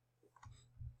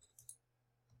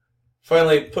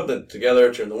 Finally, putting it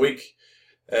together during the week.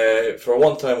 For a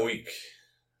 1 time a week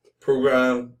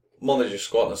program, Monday's your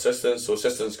squat and assistance. So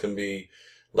assistance can be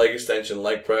leg extension,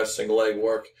 leg press, single leg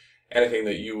work, anything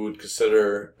that you would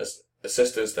consider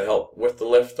assistance to help with the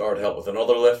lift or to help with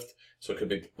another lift. So it could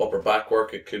be upper back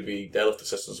work, it could be deadlift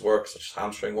assistance work, such as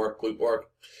hamstring work, glute work.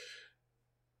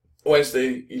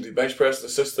 Wednesday, you do bench press and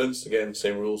assistance. Again,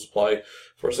 same rules apply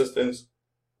for assistance.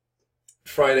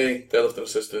 Friday, deadlift and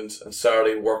assistance, and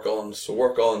Saturday, work-ons. So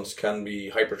work-ons can be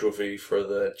hypertrophy for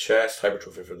the chest,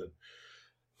 hypertrophy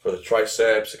for the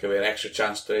triceps. It can be an extra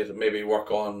chance day to maybe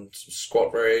work on some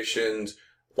squat variations,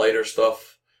 lighter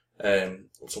stuff,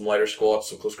 some lighter squats,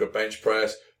 some close grip bench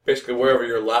press. Basically, wherever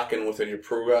you're lacking within your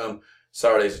program,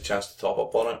 Saturday's a chance to top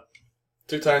up on it.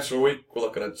 2 times per week, we're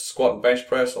looking at squat and bench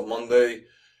press on Monday.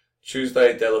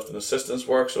 Tuesday, deadlift and assistance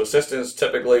work. So assistance,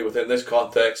 typically within this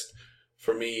context,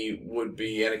 for me, would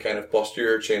be any kind of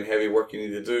posterior chain heavy work you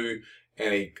need to do,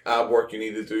 any ab work you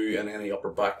need to do, and any upper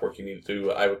back work you need to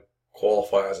do. I would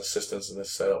qualify as assistance in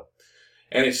this setup.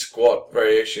 Any squat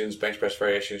variations, bench press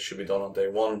variations should be done on day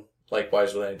 1.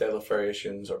 Likewise with any deadlift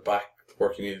variations or back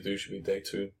work you need to do should be day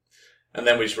 2. And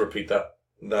then we just repeat that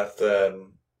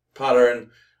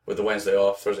pattern with the Wednesday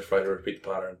off, Thursday, Friday, repeat the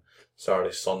pattern,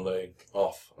 Saturday, Sunday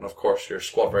off. And of course your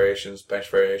squat variations, bench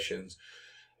variations,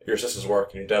 your assistance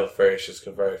work and your deadlift variations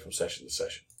can vary from session to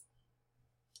session.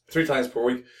 3 times per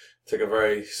week, take a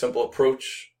very simple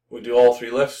approach. We do all 3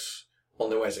 lifts,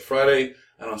 Monday, Wednesday, Friday,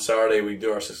 and on Saturday we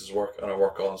do our assistance work and our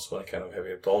work-on, so any kind of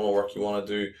heavy abdominal work you want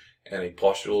to do, any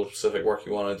postural specific work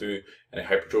you want to do, any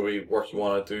hypertrophy work you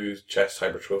want to do, chest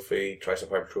hypertrophy,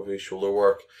 tricep hypertrophy, shoulder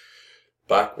work,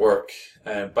 back work.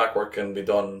 And back work can be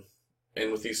done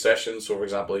in with these sessions. So for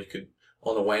example, you could,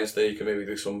 on a Wednesday, you could maybe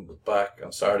do some back.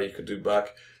 On Saturday, you could do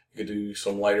back. You could do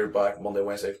some lighter back Monday,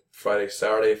 Wednesday, Friday,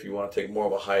 Saturday. If you want to take more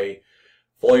of a high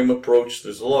volume approach,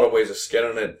 there's a lot of ways of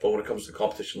skinning it, but when it comes to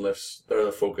competition lifts, they're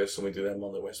the focus, and we do them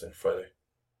Monday, Wednesday, and Friday.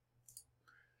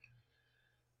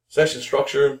 Session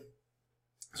structure.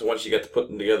 So once you get to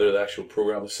putting together the actual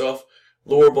program itself,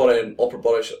 lower body and upper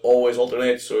body should always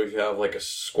alternate. So if you have like a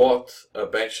squat, a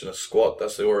bench, and a squat,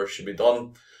 that's the order it should be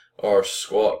done. Or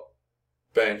squat,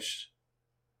 bench,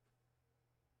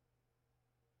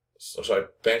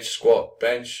 bench, squat,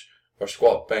 bench, or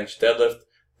squat, bench, deadlift,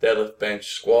 deadlift, bench,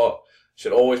 squat.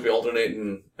 Should always be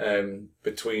alternating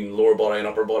between lower body and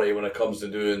upper body when it comes to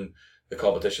doing the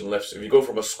competition lifts. If you go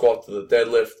from a squat to the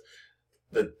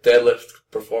deadlift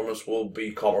performance will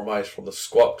be compromised from the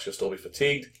squat because you'll still be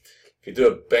fatigued. If you do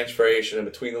a bench variation in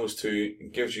between those two,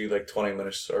 it gives you like 20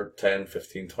 minutes or 10,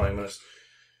 15, 20 minutes,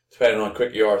 depending on how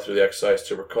quick you are through the exercise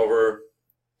to recover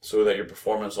so that your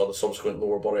performance on the subsequent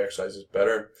lower body exercise is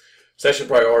better. Session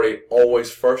priority always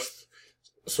first.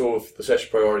 So if the session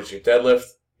priority is your deadlift,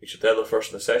 you should deadlift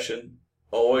first in the session,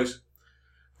 always.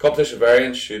 Competition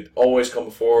variance should always come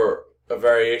before a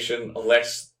variation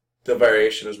unless the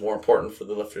variation is more important for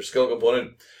the lifter's skill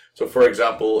component. So for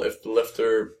example, if the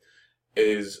lifter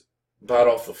is bad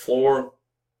off the floor,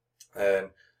 then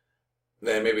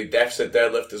maybe deficit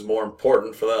deadlift is more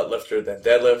important for that lifter than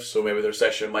deadlift. So maybe their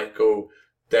session might go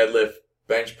deadlift,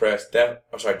 bench press,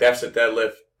 deficit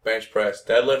deadlift, bench press,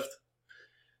 deadlift.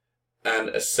 And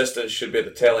assistance should be at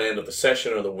the tail end of the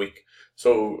session or the week.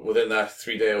 So within that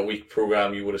 3-day-a-week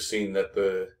program, you would have seen that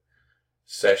the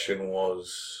session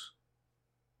was,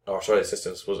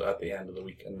 assistance was at the end of the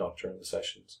week and not during the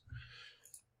sessions.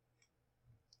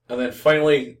 And then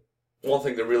finally, one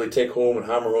thing to really take home and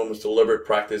hammer home is deliberate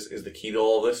practice is the key to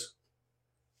all this.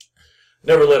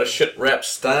 Never let a shit rep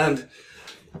stand.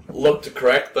 Look to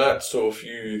correct that. So if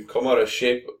you come out of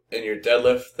shape in your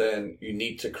deadlift, then you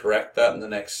need to correct that in the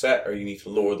next set, or you need to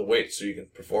lower the weight so you can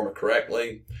perform it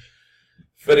correctly.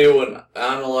 Video and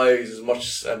analyze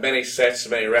as many sets,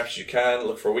 as many reps as you can.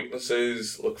 Look for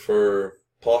weaknesses, look for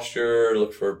posture,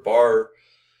 look for bar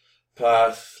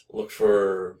path, look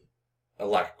for a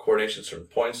lack of coordination at certain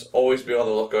points. Always be on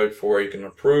the lookout for where you can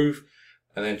improve,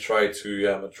 and then try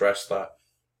to address that.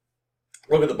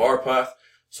 Look at the bar path.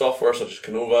 Software such as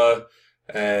Canova,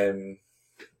 and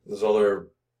there's other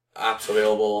apps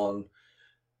available on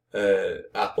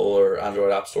Apple or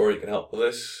Android App Store. You can help with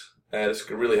this. This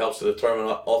really helps to determine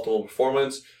optimal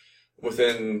performance.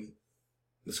 Within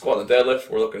the squat and the deadlift,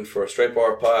 we're looking for a straight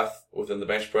bar path. Within the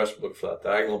bench press, we're looking for that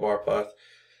diagonal bar path.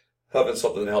 Having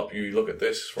something to help you look at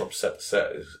this from set to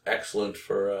set is excellent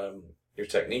for your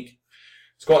technique.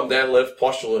 Squat and deadlift,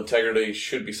 postural integrity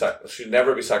should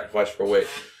never be sacrificed for weight.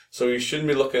 So you shouldn't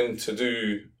be looking to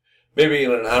do, maybe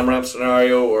in an AMRAP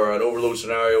scenario or an overload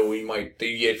scenario, we might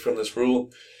deviate from this rule.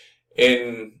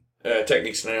 In a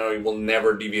technique scenario, you will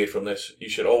never deviate from this. You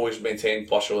should always maintain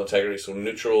postural integrity, so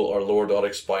neutral or lower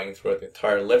dotic spine throughout the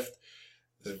entire lift.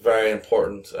 It's very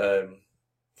important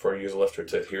for you as a lifter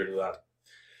to adhere to that.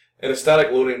 In a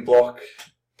static loading block,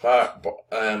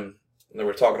 we're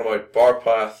talking about bar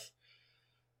path,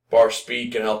 bar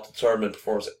speed can help determine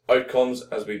performance outcomes,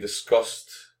 as we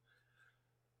discussed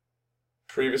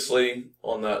previously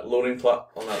on that loading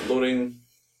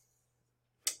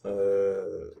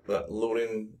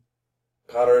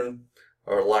pattern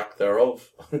or lack thereof.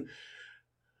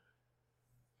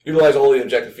 Utilize all the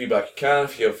objective feedback you can.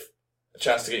 If you have a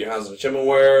chance to get your hands on a gym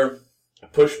aware, a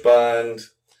push band,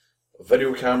 a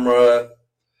video camera,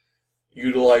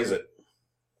 Utilize it.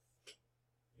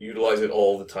 Utilize it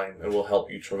all the time. It will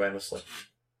help you tremendously.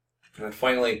 And then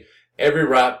finally, every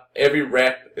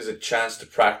rep is a chance to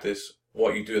practice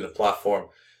what you do in the platform.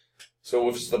 So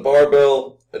if it's the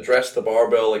barbell, address the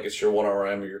barbell like it's your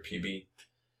 1RM or your PB.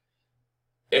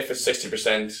 If it's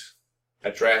 60%,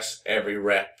 address every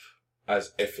rep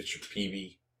as if it's your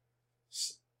PB.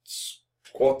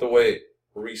 Squat the weight,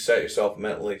 reset yourself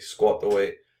mentally, squat the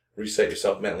weight, reset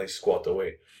yourself mentally, squat the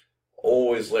weight.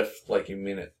 Always lift like you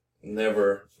mean it.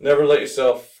 Never let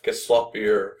yourself get sloppy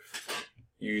or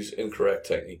use incorrect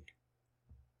technique.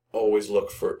 Always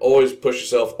push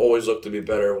yourself, always look to be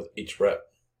better with each rep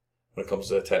when it comes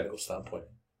to a technical standpoint.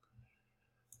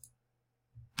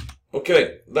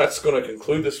 Okay, that's going to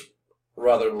conclude this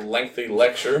rather lengthy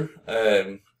lecture.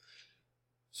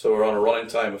 So we're on a running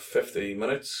time of 50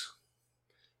 minutes.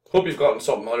 Hope you've gotten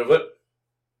something out of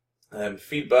it.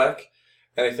 Feedback,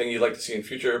 anything you'd like to see in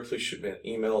future, please shoot me an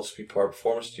email,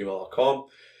 speedpowerperformance@gmail.com.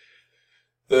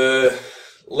 The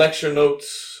lecture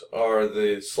notes are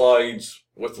the slides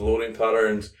with the loading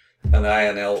patterns, and the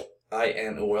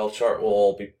INOL chart will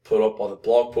all be put up on the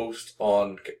blog post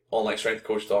on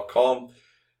onlinestrengthcoach.com.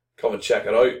 Come and check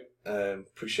it out.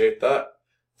 Appreciate that.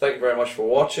 Thank you very much for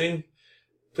watching.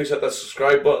 Please hit that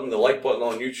subscribe button, the like button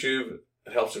on YouTube.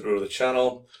 It helps to grow the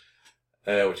channel,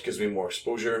 which gives me more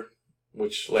exposure,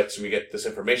 which lets me get this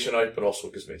information out, but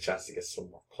also gives me a chance to get some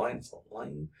more clients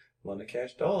online. Money,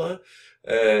 cash, dollar.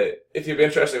 If you'd be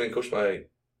interested in being coached by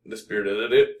this bearded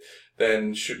idiot,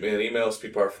 then shoot me an email,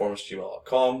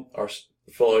 speedpowerperformance@gmail.com, or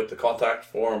fill out the contact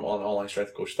form on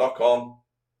onlinestrengthcoach.com.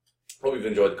 Hope you've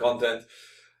enjoyed the content,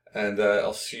 and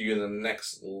I'll see you in the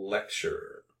next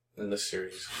lecture in this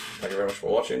series. Thank you very much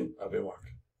for watching. I've been Mark.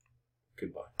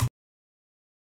 Goodbye.